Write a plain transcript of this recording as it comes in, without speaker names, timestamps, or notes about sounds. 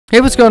Hey,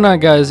 what's going on,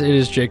 guys? It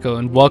is Jaco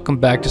and welcome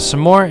back to some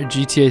more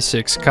GTA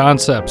 6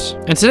 concepts.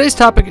 And today's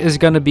topic is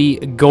going to be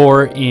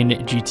Gore in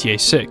GTA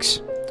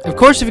 6. Of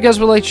course, if you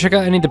guys would like to check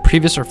out any of the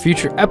previous or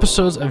future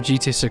episodes of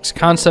GTA 6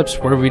 concepts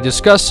where we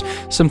discuss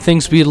some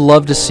things we'd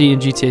love to see in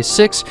GTA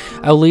 6,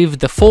 I'll leave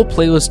the full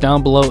playlist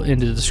down below in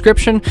the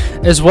description,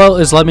 as well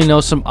as let me know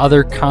some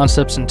other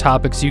concepts and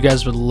topics you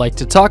guys would like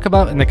to talk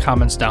about in the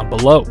comments down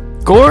below.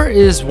 Gore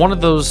is one of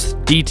those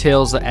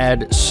details that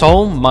add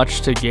so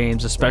much to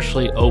games,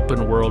 especially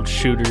open world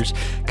shooters,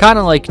 kind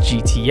of like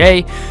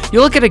GTA.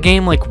 You look at a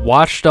game like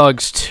Watch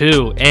Dogs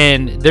 2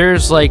 and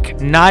there's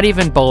like not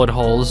even bullet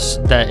holes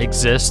that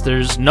exist.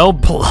 There's no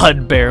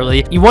blood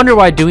barely. You wonder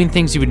why doing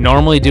things you would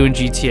normally do in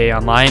GTA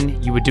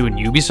Online, you would do in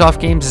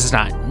Ubisoft games, is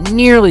not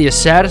nearly as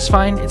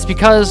satisfying. It's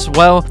because,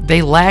 well,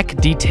 they lack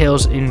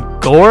details in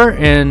Gore,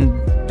 and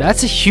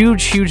that's a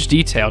huge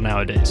detail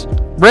nowadays.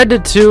 Red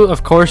Dead 2,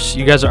 of course,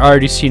 you guys are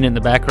already seeing it in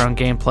the background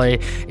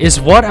gameplay, is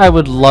what I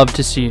would love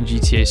to see in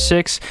GTA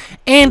 6,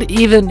 and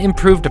even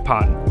improved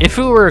upon. If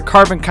it were a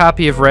carbon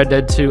copy of Red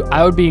Dead 2,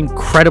 I would be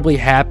incredibly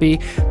happy,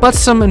 but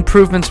some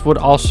improvements would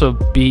also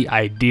be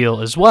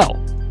ideal as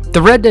well.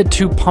 The Red Dead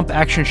 2 pump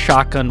action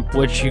shotgun,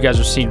 which you guys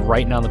are seeing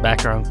right now in the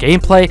background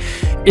gameplay,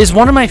 is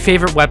one of my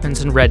favorite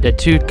weapons in Red Dead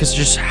 2 because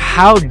just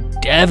how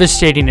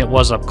devastating it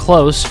was up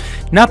close.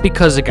 Not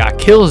because it got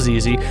kills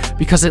easy,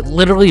 because it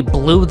literally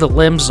blew the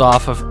limbs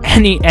off of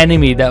any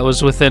enemy that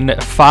was within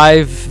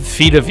 5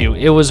 feet of you.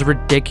 It was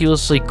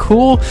ridiculously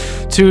cool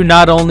to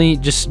not only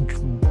just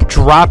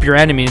drop your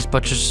enemies,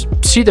 but just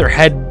see their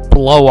head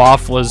blow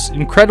off was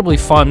incredibly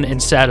fun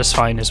and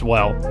satisfying as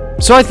well.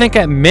 So I think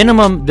at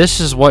minimum, this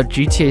is what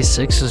GTA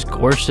 6's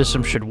Gore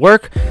system should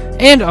work.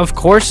 And of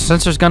course,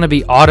 since there's going to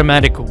be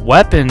automatic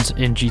weapons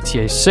in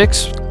GTA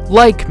 6,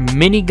 like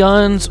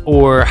miniguns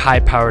or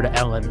high-powered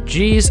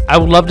LMGs, I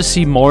would love to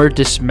see more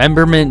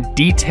dismemberment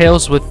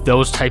details with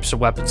those types of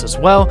weapons as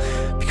well,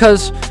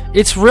 because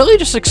it's really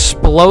just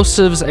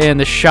explosives and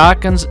the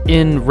shotguns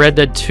in Red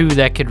Dead 2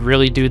 that could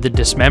really do the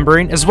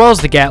dismembering, as well as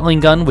the Gatling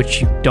gun, which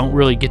you don't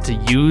really get to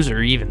use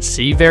or even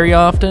see very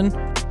often.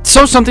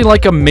 So something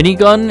like a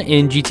minigun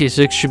in GTA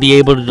 6 should be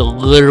able to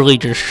literally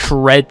just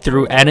shred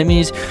through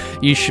enemies.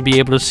 You should be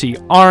able to see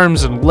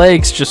arms and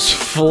legs just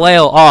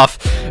flail off.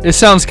 It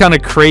sounds kind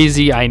of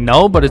crazy, I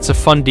know, but it's a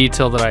fun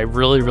detail that I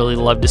really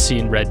love to see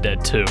in Red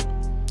Dead 2.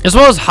 As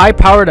well as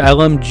high-powered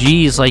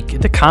LMGs like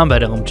the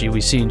combat LMG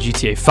we see in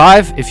GTA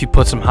 5. If you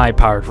put some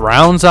high-powered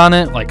rounds on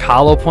it, like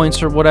hollow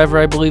points or whatever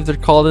I believe they're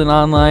called in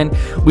online,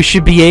 we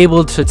should be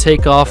able to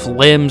take off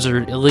limbs, or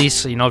at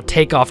least, you know,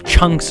 take off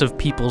chunks of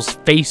people's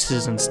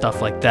faces and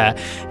stuff like that,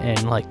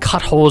 and like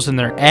cut holes in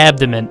their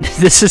abdomen.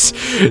 This is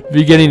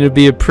beginning to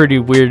be a pretty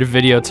weird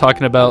video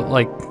talking about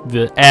like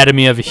the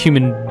anatomy of a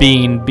human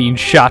being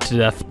shot to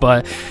death,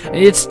 but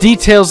it's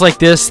details like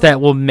this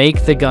that will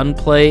make the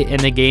gunplay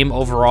in the game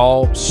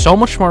overall so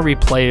much more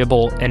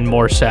replayable and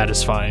more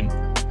satisfying.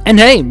 And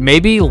hey,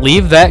 maybe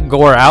leave that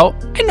Gore out.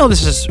 I know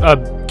this is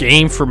a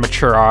game for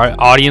mature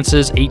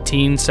audiences,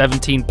 18,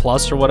 17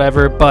 plus or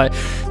whatever, but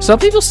some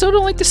people still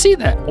don't like to see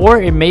that. Or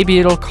maybe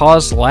it'll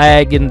cause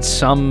lag in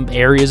some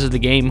areas of the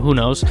game, who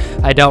knows.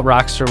 I doubt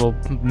Rockstar will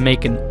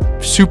make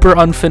a super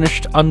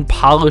unfinished,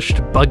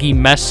 unpolished, buggy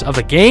mess of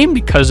a game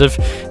because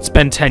it's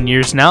been 10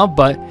 years now,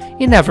 but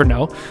you never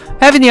know.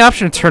 Having the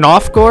option to turn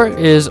off Gore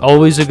is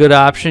always a good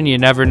option. You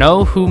never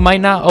know who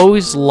might not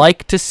always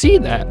like to see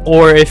that.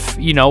 Or if,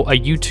 you know, a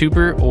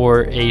YouTuber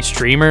or a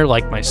streamer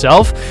like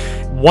myself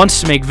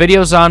wants to make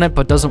videos on it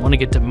but doesn't want to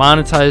get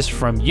demonetized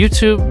from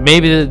YouTube,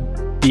 maybe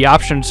the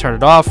option to turn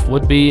it off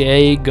would be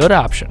a good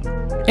option.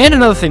 And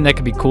another thing that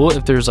could be cool,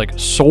 if there's like a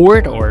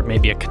sword or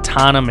maybe a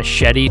katana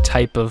machete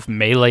type of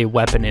melee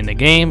weapon in the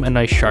game, a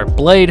nice sharp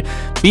blade,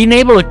 being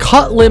able to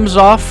cut limbs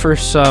off for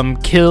some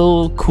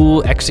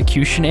cool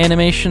execution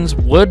animations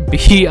would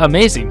be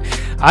amazing.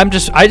 I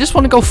just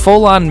want to go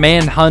full on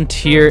manhunt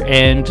here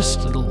and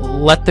just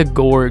let the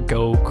Gore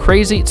go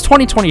crazy. It's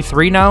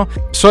 2023 now,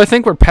 so I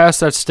think we're past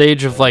that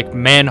stage of like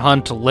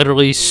manhunt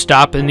literally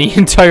stopping the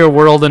entire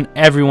world and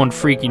everyone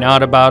freaking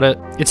out about it.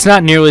 It's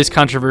not nearly as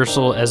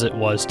controversial as it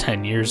was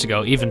 10 years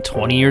ago, even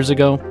 20 years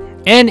ago.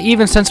 And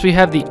even since we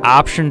have the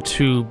option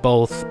to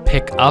both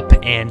pick up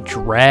and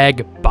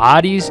drag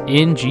bodies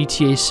in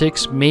GTA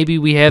 6, maybe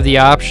we have the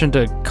option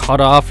to cut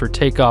off or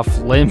take off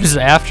limbs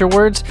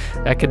afterwards.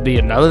 That could be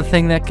another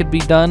thing that could be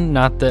done.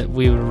 Not that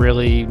we would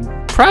really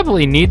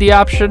probably need the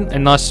option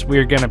unless we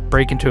were going to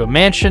break into a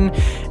mansion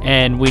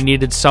and we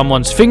needed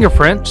someone's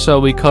fingerprint, so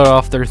we cut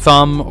off their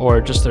thumb or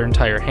just their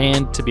entire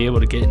hand to be able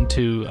to get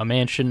into a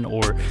mansion,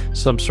 or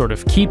some sort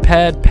of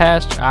keypad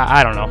pass.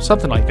 I don't know,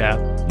 something like that.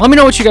 Let me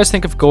know what you guys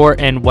think of Gore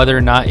and whether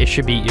or not it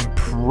should be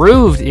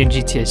improved in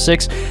GTA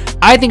 6.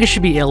 I think it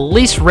should be at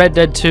least Red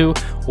Dead 2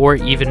 or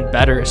even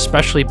better.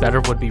 Especially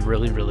better would be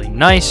really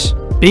nice.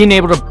 being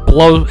able to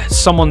blow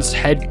someone's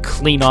head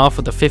clean off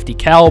with a 50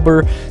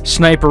 caliber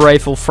sniper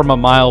rifle from a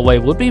mile away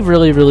would be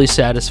really, really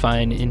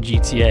satisfying in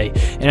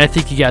GTA, and I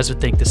think you guys would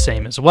think the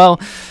same as well.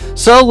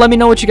 So let me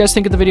know what you guys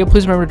think of the video.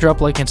 Please remember to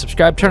drop a like and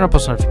subscribe, turn on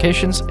post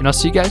notifications, and I'll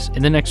see you guys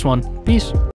in the next one. Peace.